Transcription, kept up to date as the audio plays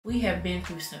We have been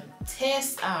through some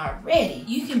tests already.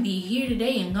 You can be here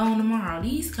today and gone tomorrow.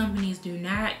 These companies do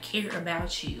not care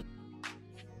about you.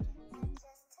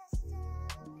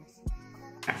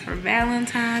 For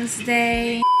Valentine's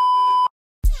Day.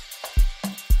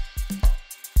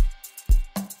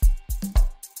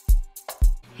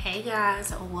 Hey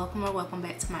guys, welcome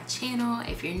back to my channel.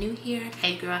 If you're new here,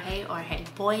 hey girl hey, or hey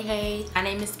boy hey. My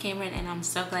name is Cameron and I'm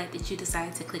so glad that you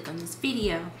decided to click on this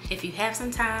video. If you have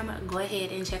some time, go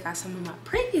ahead and check out some of my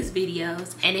previous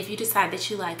videos, and if you decide that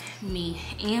you like me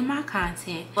and my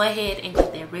content, go ahead and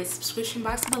click that red subscription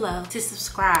box below to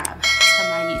subscribe to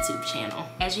my YouTube channel.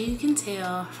 As you can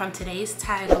tell from today's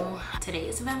title, today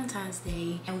is Valentine's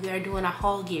Day and we are doing a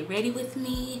whole get ready with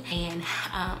me, and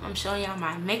I'm showing y'all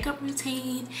my makeup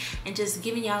routine and just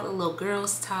giving y'all a little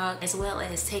girls talk, as well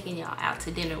as taking y'all out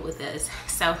to dinner with us.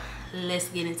 So let's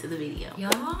get into the video,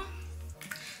 y'all.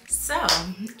 So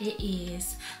it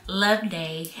is Love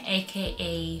Day,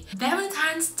 aka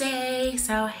Valentine's Day.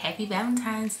 So happy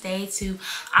Valentine's Day to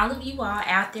all of you all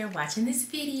out there watching this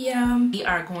video. We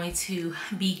are going to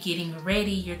be getting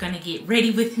ready. You're gonna get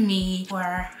ready with me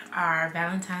for our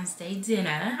Valentine's Day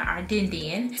dinner, our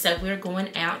din. So we're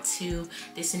going out to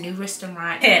this new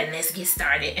restaurant and let's get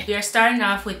started. We are starting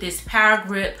off with this Power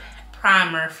Grip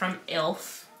primer from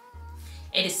e.l.f.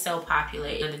 It is so popular.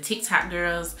 The TikTok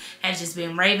girls have just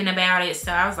been raving about it.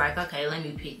 So I was like, okay, let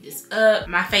me pick this up.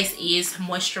 My face is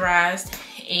moisturized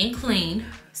and clean.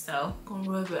 So I'm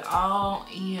gonna rub it all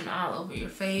over your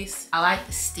face. I like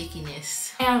the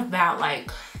stickiness. I have about like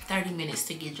 30 minutes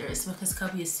to get dressed because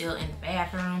Kobe is still in the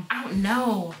bathroom. I don't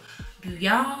know. Do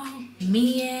y'all,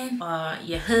 men,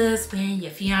 your husband, your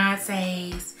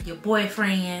fiancés, your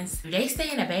boyfriends, do they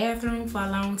stay in the bathroom for a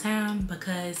long time?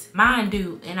 Because mine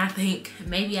do, and I think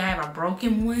maybe I have a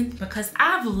broken one because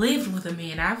I've lived with a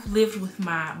man. I've lived with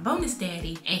my bonus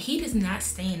daddy, and he does not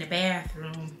stay in the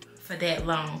bathroom for that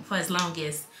long, for as long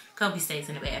as Kobe stays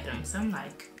in the bathroom. So I'm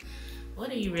like,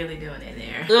 what are you really doing in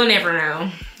there? We'll never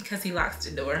know because he locks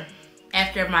the door.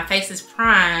 After my face is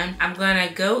primed, I'm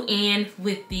gonna go in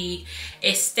with the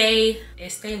Estee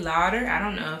Lauder. I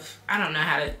don't know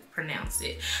how to pronounce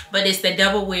it, but it's the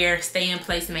double wear stay in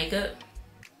place makeup.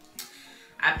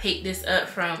 I picked this up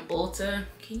from Ulta.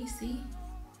 Can you see?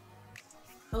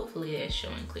 Hopefully that's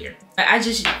showing clear. But I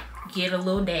just get a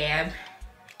little dab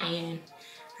and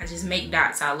I just make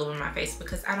dots all over my face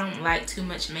because I don't like too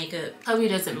much makeup. Kobe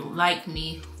doesn't like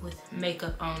me with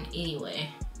makeup on anyway.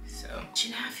 So, you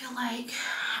know, I feel like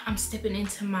I'm stepping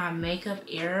into my makeup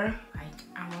era. Like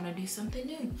I want to do something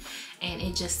new, and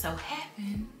it just so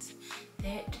happens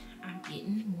that I'm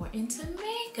getting more into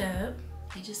makeup.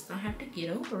 You just gonna have to get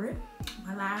over it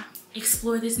while I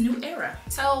explore this new era.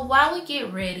 So while we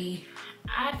get ready,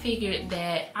 I figured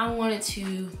that I wanted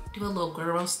to do a little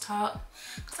girls talk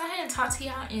because I hadn't talked to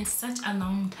y'all in such a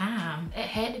long time. It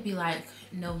had to be like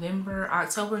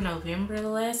October, November the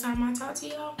last time I talked to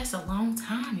y'all. That's a long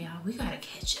time, y'all. We gotta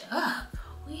catch up.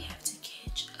 We have to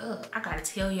catch up. I gotta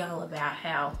tell y'all about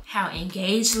how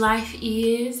engaged life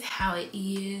is, how it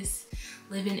is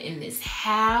living in this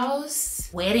house,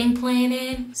 wedding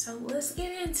planning. So let's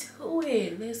get into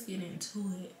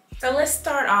it. So let's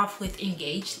start off with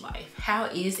engaged life. How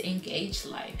is engaged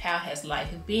life? How has life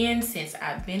been since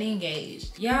I've been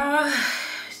engaged? Y'all,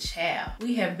 child,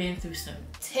 we have been through some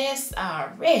tests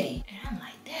already. And I'm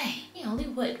like, dang, we only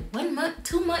what, 1 month,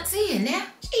 2 months in now?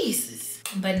 Jesus.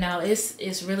 But no,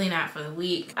 it's really not for the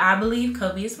weak. I believe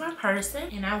Kobe is my person,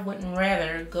 and I wouldn't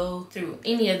rather go through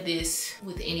any of this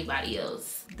with anybody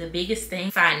else. The biggest thing,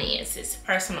 finances,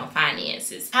 personal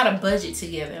finances, how to budget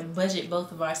together, budget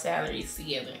both of our salaries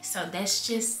together. So that's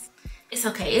just, it's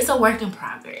okay. It's a work in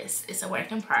progress. It's a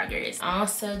work in progress.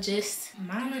 Also, just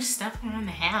minor stuff around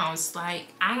the house. Like,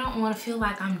 I don't want to feel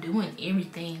like I'm doing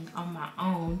everything on my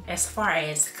own as far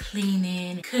as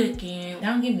cleaning, cooking.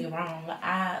 Don't get me wrong.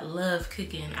 I love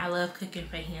cooking. I love cooking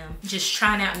for him. Just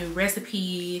trying out new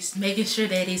recipes, making sure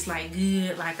that it's like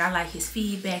good. Like, I like his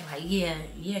feedback. Like, yeah,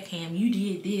 Cam, you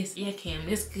did this. Yeah, Cam,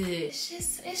 it's good. It's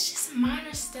just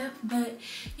minor stuff, but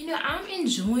you know, I'm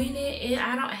enjoying it.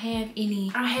 I don't have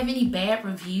any bad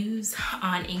reviews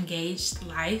on engaged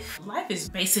life. Life is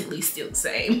basically still the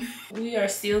same. We are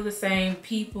still the same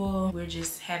people. We're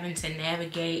just having to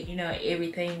navigate, you know,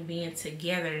 everything being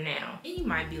together now. And you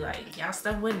might be like, y'all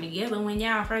stuff wasn't together when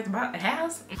y'all first bought the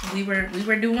house. We were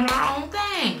doing our own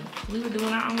thing.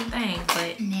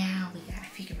 But now we gotta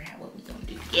figure out what we're gonna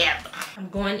do together. I'm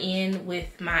going in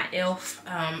with my e.l.f.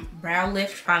 brow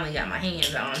lift. Finally got my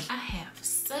hands on. I have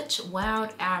such wild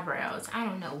eyebrows. I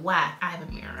don't know why. I have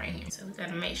a mirror right here. So we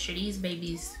gotta make sure these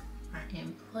babies are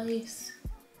in place.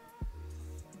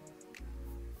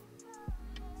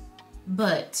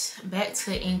 But back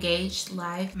to engaged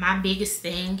life, my biggest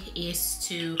thing is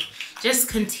to just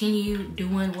continue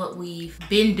doing what we've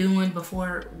been doing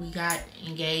before we got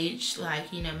engaged.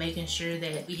 Like, you know, making sure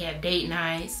that we have date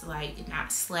nights, like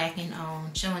not slacking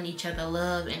on showing each other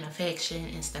love and affection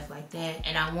and stuff like that.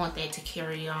 And I want that to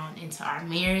carry on into our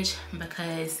marriage,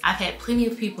 because I've had plenty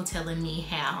of people telling me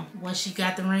how once you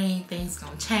got the ring, things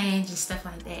gonna change and stuff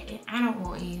like that. And I don't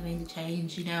want anything to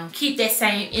change, you know. Keep that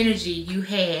same energy you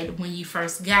had when you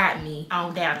first got me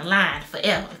on down the line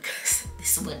forever, because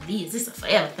this is what it is. This is a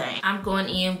forever thing. I'm going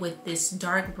in with this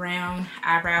dark brown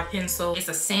eyebrow pencil. It's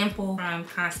a sample from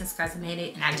Constance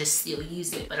Cosmetic, and I just still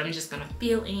use it, but I'm just gonna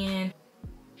fill in.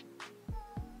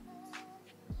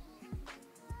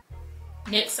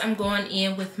 Next, I'm going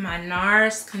in with my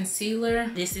NARS concealer.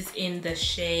 This is in the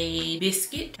shade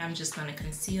Biscuit. I'm just gonna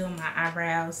conceal my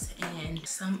eyebrows and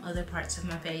some other parts of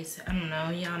my face. I don't know,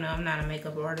 y'all know I'm not a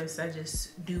makeup artist. I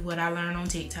just do what I learn on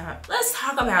TikTok. Let's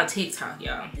talk about TikTok,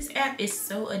 y'all. This app is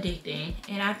so addicting,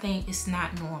 and I think it's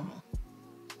not normal.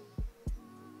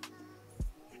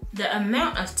 The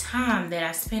amount of time that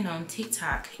I spend on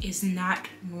TikTok is not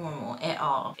normal at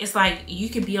all. It's like you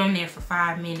could be on there for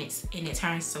 5 minutes and it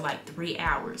turns to like 3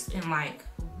 hours. And like,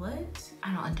 what?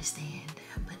 I don't understand,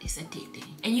 but it's addicting.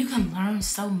 And you can learn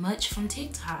so much from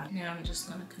TikTok. Now I'm just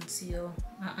gonna conceal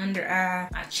my under eye,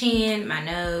 my chin, my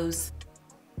nose.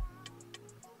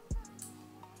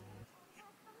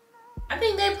 I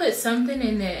think they put something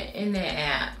in that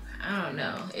app. I don't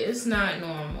know, it's not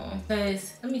normal.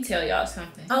 Because let me tell y'all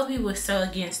something. Kobe was so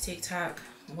against TikTok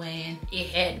when it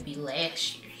had to be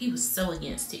last year. He was so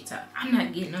against TikTok. I'm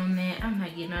not getting on that. I'm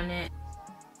not getting on that.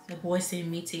 The boy send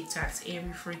me TikToks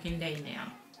every freaking day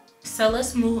now. So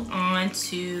let's move on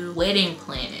to wedding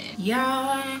planning.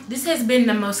 Y'all, this has been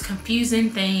the most confusing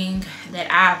thing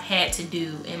that I've had to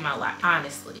do in my life,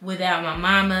 honestly. Without my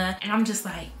mama, and I'm just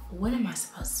like, what am I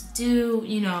supposed to do?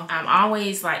 You know, I'm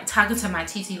always like talking to my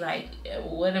TT like,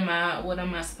 what am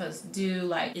I supposed to do?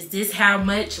 Like, is this how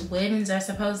much weddings are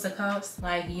supposed to cost?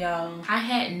 Like, yo, I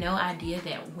had no idea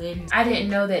that weddings, I didn't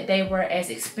know that they were as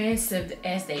expensive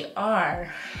as they are.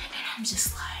 And I'm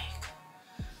just like,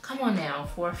 come on now,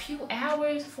 for a few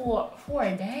hours, for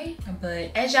a day.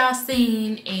 But as y'all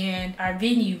seen in our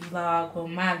venue vlog, well,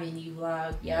 my venue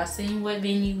vlog, y'all seen what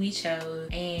venue we chose,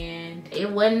 and it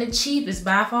wasn't the cheapest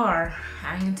by far,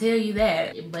 I can tell you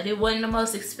that, but it wasn't the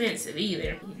most expensive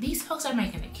either. These folks are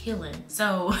making a killing.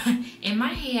 So in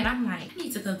my head, I'm like, I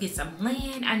need to go get some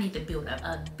land, I need to build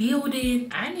a building,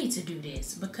 I need to do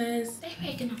this, because they're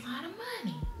making a lot of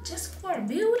money just for a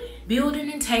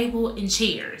building and table and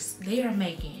chairs. They are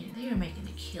making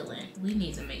a killing. We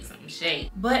need to make something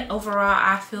shake. But overall,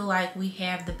 I feel like we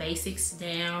have the basics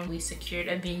down. We secured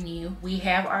a venue, we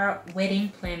have our wedding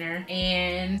planner,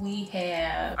 and we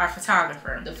have our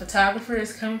photographer. The photographer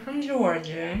is coming from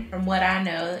Georgia. From what I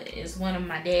know, is one of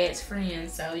my dad's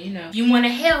friends. So, you know, if you want to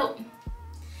help,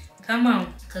 come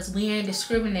on, because we ain't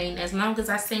discriminating. As long as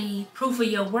I see proof of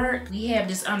your work, we have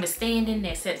this understanding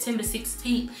that September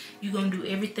 16th, you're gonna do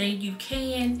everything you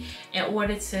can in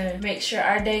order to make sure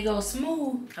our day goes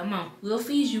smooth. Come on, we'll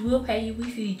feed you, we'll pay you,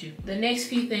 we feed you. The next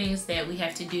few things that we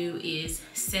have to do is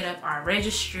set up our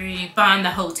registry, find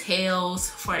the hotels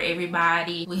for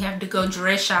everybody. We have to go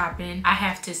dress shopping. I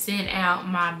have to send out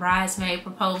my bridesmaid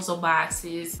proposal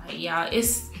boxes. Like, y'all,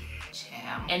 it's,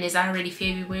 and it's already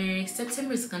February.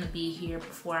 September is gonna be here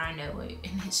before I know it,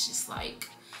 and it's just like,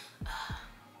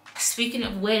 speaking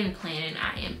of wedding planning,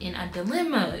 I am in a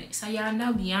dilemma. So y'all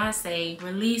know Beyonce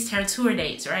released her tour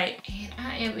dates, right? And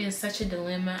I am in such a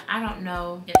dilemma. I don't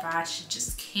know if I should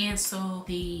just cancel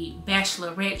the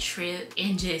bachelorette trip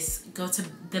and just go to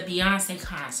the Beyonce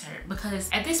concert, because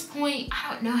at this point,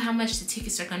 I don't know how much the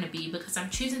tickets are gonna be, because I'm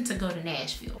choosing to go to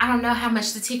Nashville. I don't know how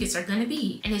much the tickets are gonna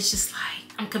be, and it's just like,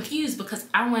 I'm confused, because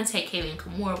I want to take Kaylee and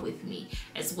Kamora with me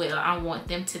as well. I want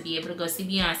them to be able to go see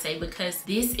Beyonce, because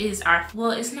this is our,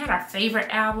 well, it's not our favorite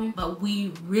album, but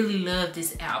we really love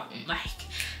this album. Like,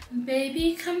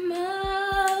 baby, come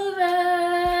over,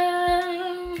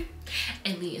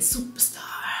 alien superstar,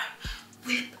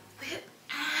 whip,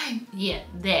 yeah,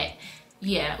 that.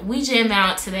 Yeah, we jam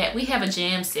out to that. We have a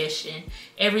jam session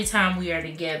every time we are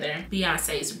together.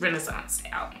 Beyonce's Renaissance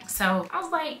album. So I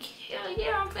was like, hell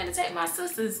yeah, I'm gonna take my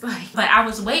sisters. Like, but I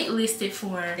was waitlisted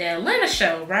for the Atlanta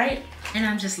show, right? And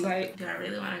I'm just like, do I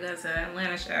really want to go to the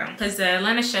Atlanta show? Because the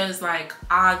Atlanta show is like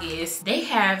August. They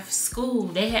have school.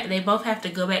 They both have to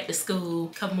go back to school.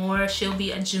 Kamora, she'll be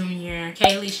a junior.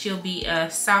 Kaylee, she'll be a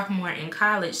sophomore in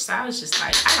college. So I was just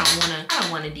like, I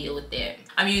don't wanna deal with that.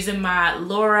 I'm using my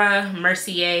Laura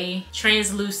Mercier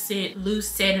translucent loose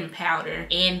setting powder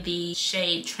and the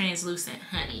shade Translucent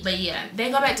Honey. But yeah,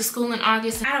 they go back to school in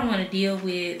August. I don't want to deal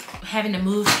with having to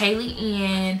move Kaylee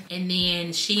in and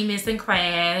then she missing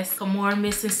class, Kamora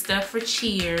missing stuff for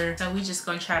cheer. So we just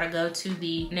gonna try to go to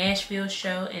the Nashville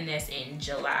show, and that's in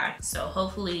July. So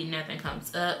hopefully nothing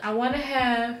comes up. I want to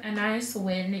have a nice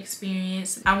wedding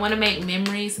experience. I want to make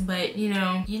memories, but you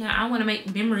know, I want to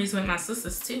make memories with my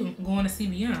sisters too. I'm going to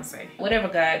see Beyonce. Whatever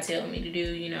God tells me to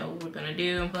do, you know, we're gonna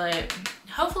do. But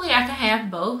hopefully I can have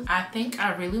both. I think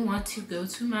I really want to go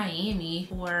to Miami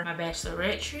for my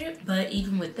bachelorette trip, but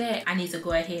even with that, I need to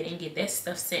go ahead and get that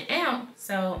stuff sent out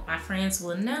so my friends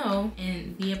will know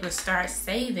and be able to start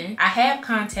saving. I have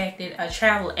contacted a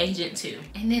travel agent too.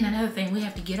 And then another thing, we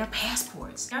have to get our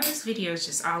passports. Now this video is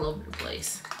just all over the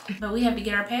place, but we have to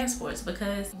get our passports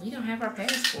because we don't have our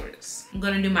passports. I'm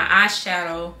gonna do my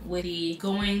eyeshadow with the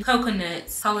Going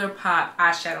Coconuts ColourPop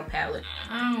eyeshadow palette.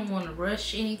 I don't want to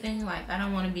rush anything. Like, I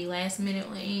don't want to be last minute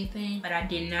with anything, but I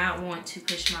did not want to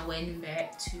push my wedding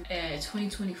back to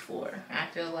 2024. I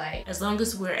feel like as long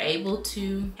as we're able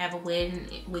to have a wedding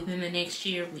within the next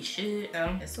year, we should.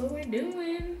 So that's what we're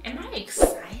doing. Am I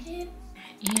excited?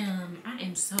 I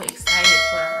am so excited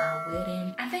for our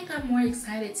wedding. I think I'm more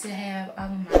excited to have all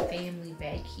of my family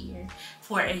back here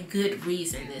for a good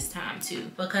reason this time too,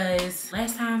 because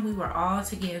last time we were all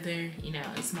together, you know,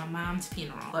 it's my mom's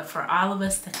funeral, but for all of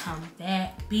us to come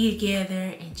back, be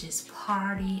together and just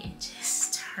party and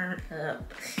just turn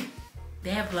up,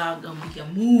 that vlog gonna be a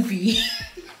movie.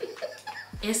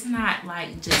 It's not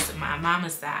like just my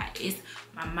mama's side, it's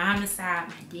my mama's side,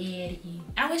 my daddy.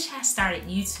 I wish I started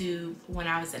YouTube when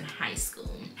I was in high school.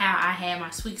 How I had my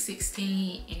Sweet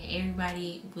 16 and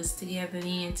everybody was together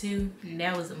then too. And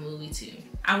that was a movie too.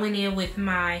 I went in with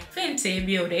my Fenty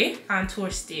Beauty contour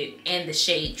stick and the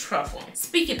shade Truffle.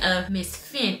 Speaking of Miss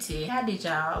Fenty, how did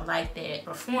y'all like that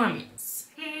performance?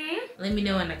 Let me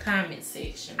know in the comment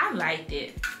section. I liked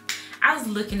it. I was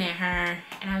looking at her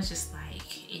and I was just like,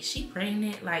 is she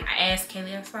pregnant? Like, I asked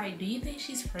Kelly, I was like, do you think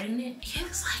she's pregnant? Kelly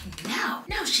was like,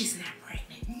 no, she's not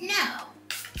pregnant. No.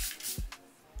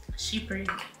 She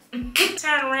pregnant.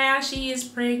 Turn around, she is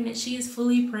pregnant. She is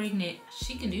fully pregnant.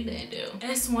 She can do that though.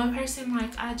 As one person,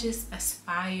 like, I just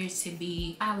aspire to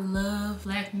be. I love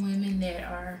black women that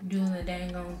are doing the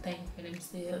dang on thing for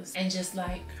themselves. And just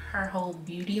like her whole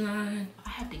beauty line, I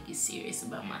have to get serious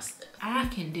about my stuff. I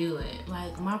can do it.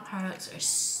 Like, my products are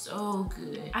so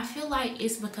good. I feel like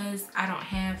it's because I don't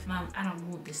have my, I don't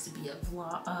want this to be a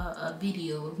vlog, a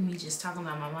video of me just talking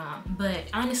about my mom. But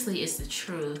honestly, it's the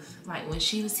truth. Like, when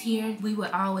she was here, we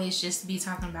would always just be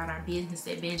talking about our business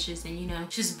adventures, and you know,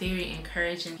 she's very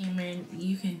encouraging. Cameron,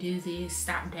 you can do this.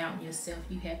 Stop doubting yourself.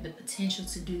 You have the potential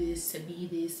to do this, to be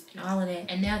this, and all of that.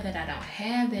 And now that I don't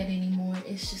have that anymore,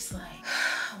 it's just like,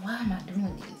 why am I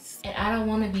doing this? And I don't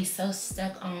want to be so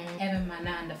stuck on having my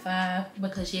 9 to 5,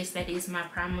 because yes, that is my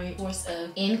primary source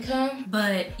of income,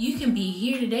 but you can be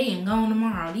here today and gone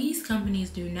tomorrow. These companies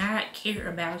do not care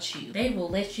about you. They will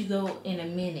let you go in a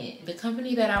minute. The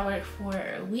company that I work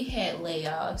for, we had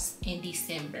layoffs in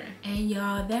December, and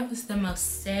y'all, that was the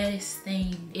most saddest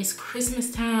thing. It's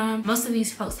Christmas time. Most of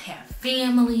these folks have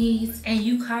families, and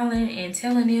you calling and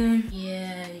telling them,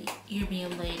 yeah, you're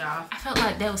being laid off. I felt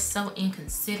like that was so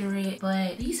inconsiderate,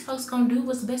 but these folks gonna do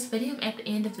what's best for them at the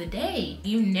end of the day.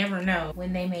 You never know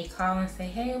when they may call and say,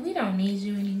 hey, we don't need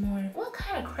you anymore. What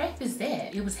kind of crap is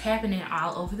that? It was happening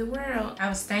all over the world. I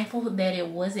was thankful that it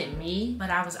wasn't me, but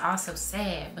I was also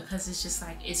sad because it's just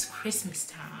like, it's Christmas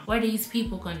time. What are these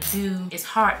people gonna do? It's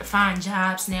hard to find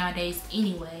jobs nowadays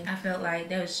anyway. I felt like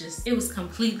that was just, it was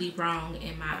completely wrong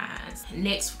in my eyes.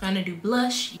 Next, we're gonna do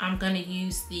blush. I'm gonna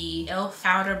use the e.l.f.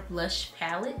 Powder Blush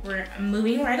Palette. We're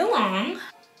moving right along.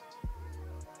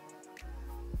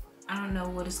 I don't know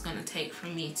what it's gonna take for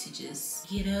me to just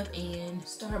get up and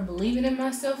start believing in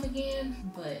myself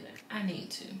again, but I need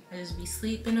to. I just be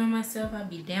sleeping on myself. I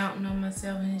be doubting on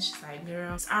myself, and it's just like, girl,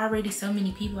 there's already so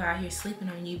many people out here sleeping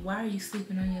on you. Why are you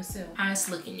sleeping on yourself? How it's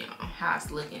looking, y'all. How it's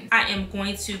looking. I am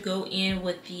going to go in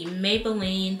with the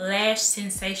Maybelline Lash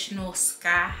Sensational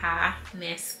Sky High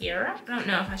Mascara. I don't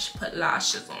know if I should put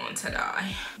lashes on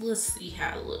today. We'll see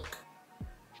how it looks.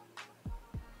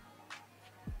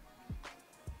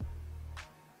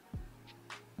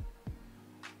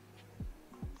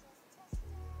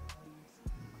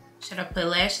 Should I put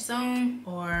lashes on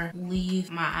or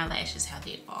leave my eyelashes how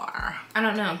they are? I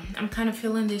don't know. I'm kind of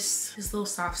feeling this little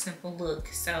soft, simple look.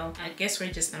 So I guess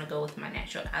we're just gonna go with my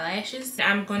natural eyelashes.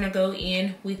 I'm gonna go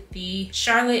in with the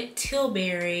Charlotte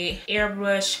Tilbury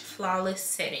Airbrush Flawless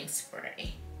Setting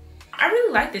Spray. I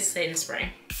really like this setting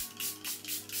spray.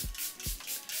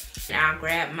 I'll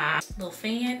grab my little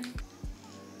fan.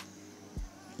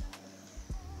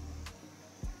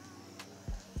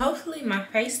 Hopefully my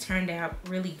face turned out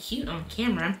really cute on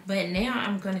camera, but now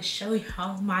I'm gonna show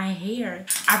y'all my hair.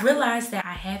 I realized that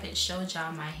I haven't showed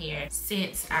y'all my hair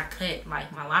since I cut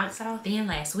like my locks off. Then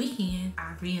last weekend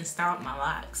I reinstalled my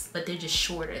locks, but they're just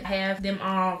shorter. I have them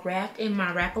all wrapped in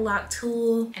my wrap-a-lock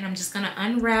tool, and I'm just gonna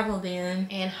unravel them,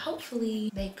 and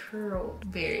hopefully they curl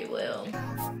very well.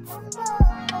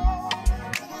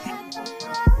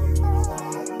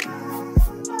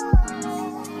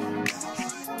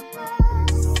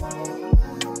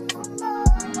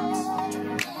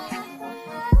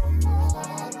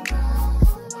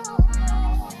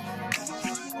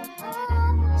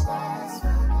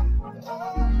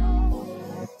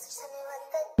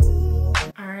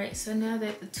 So now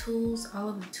that all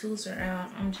of the tools are out,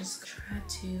 I'm just trying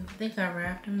to, I think I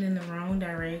wrapped them in the wrong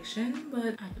direction,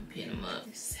 but I can pin them up.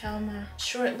 This is how my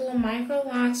short little micro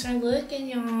locks are looking,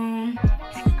 y'all.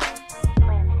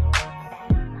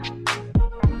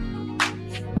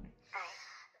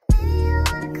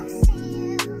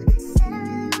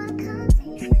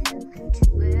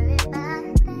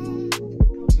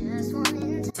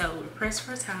 Pressed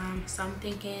for time, so I'm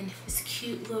thinking this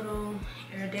cute little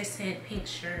iridescent pink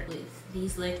shirt with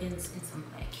these leggings and some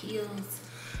black heels.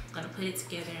 I'm gonna put it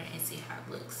together and see how it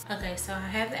looks. Okay, so I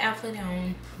have the outfit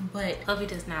on, but Kobe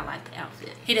does not like the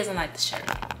outfit. He doesn't like the shirt.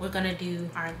 We're gonna do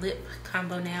our lip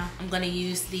combo now. I'm gonna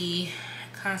use the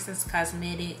Constance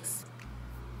Cosmetics.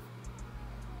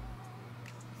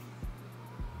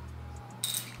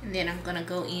 And then I'm gonna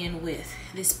go in with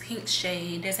this pink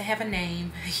shade. Doesn't have a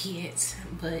name yet,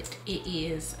 but it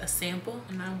is a sample,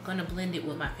 and I'm gonna blend it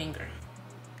with my finger.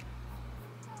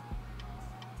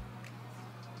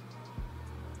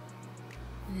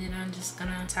 And then I'm just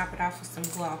gonna top it off with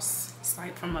some gloss. It's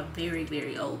like from a very,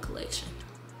 very old collection.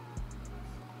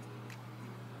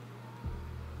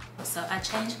 So I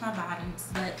changed my bottoms,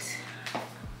 but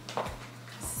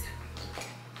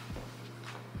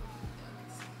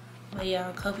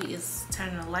y'all, Kobe is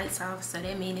turning the lights off, so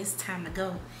that means it's time to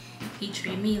go. He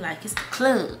treat me like it's the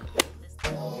club.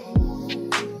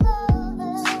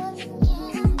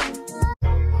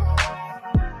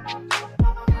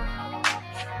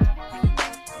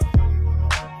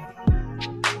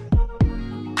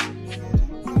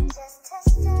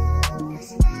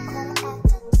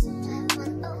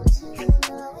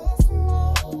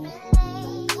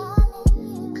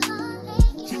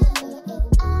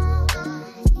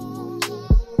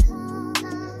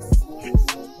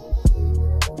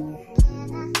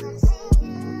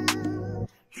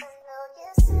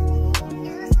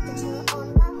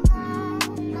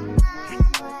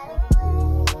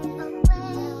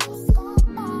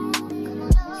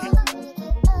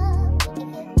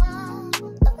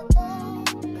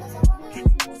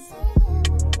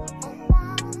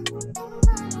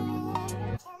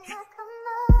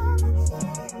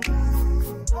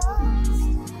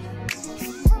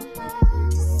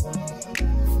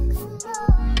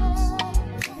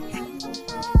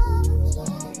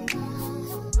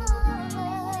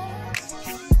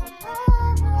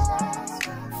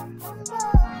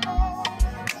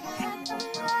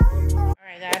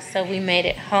 So we made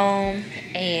it home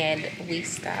and we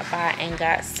stopped by and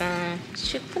got some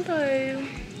Chick-fil-A.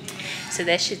 So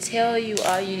that should tell you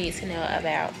all you need to know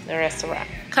about the restaurant.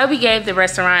 Kobe gave the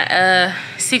restaurant a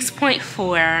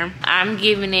 6.4. I'm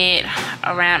giving it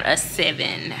around a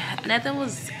 7. Nothing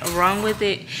was wrong with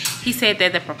it. He said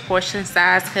that the proportion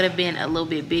size could have been a little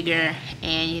bit bigger,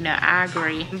 and you know, I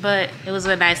agree. But it was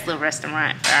a nice little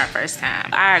restaurant for our first time.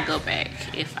 I'd go back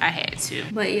if I had to.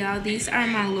 But y'all, these are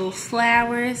my little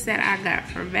flowers that I got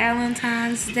for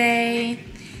Valentine's Day.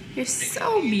 They're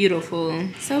so beautiful,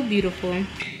 so beautiful.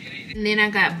 And then I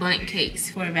got bundt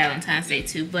cakes for Valentine's Day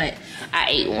too, but I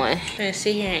ate one. I'm gonna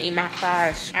sit here and eat my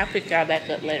fries. I'll pick y'all back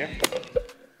up later.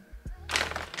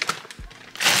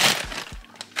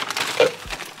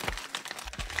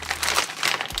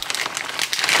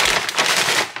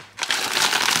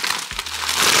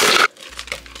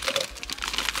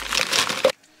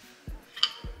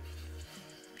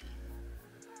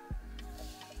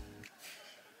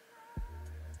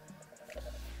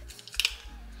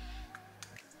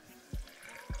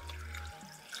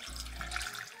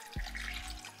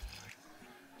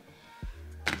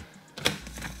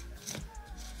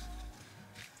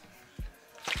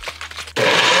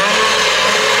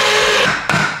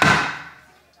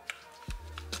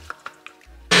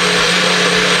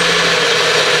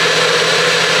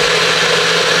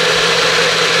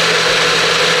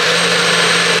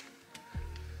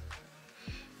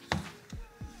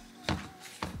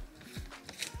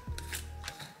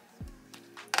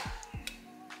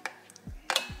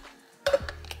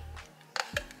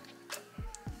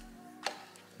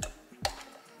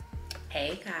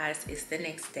 Hey guys, it's the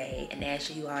next day, and as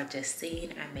you all just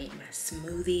seen, I made my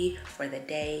smoothie for the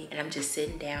day, and I'm just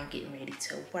sitting down getting ready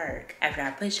to work. After I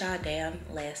put y'all down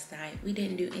last night, we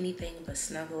didn't do anything but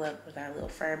snuggle up with our little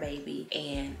fur baby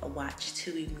and watch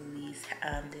Tubi movies.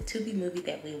 The Tubi movie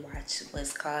that we watched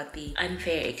was called The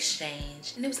Unfair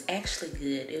Exchange, and it was actually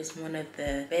good. It was one of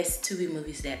the best Tubi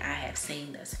movies that I have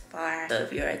seen thus far. So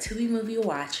if you're a Tubi movie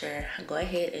watcher, go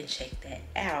ahead and check that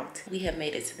out. We have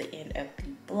made it to the end of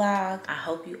the vlog. I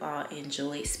hope you all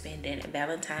enjoyed spending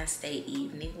Valentine's Day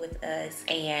evening with us,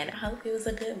 and I hope it was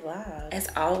a good vlog. As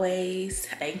always,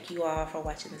 thank you all for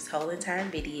watching this whole entire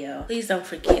video. Please don't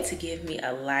forget to give me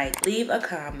a like, leave a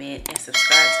comment, and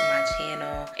subscribe to my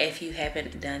channel if you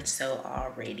haven't done so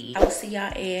already. I will see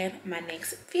y'all in my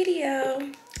next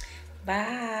video.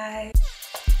 Bye.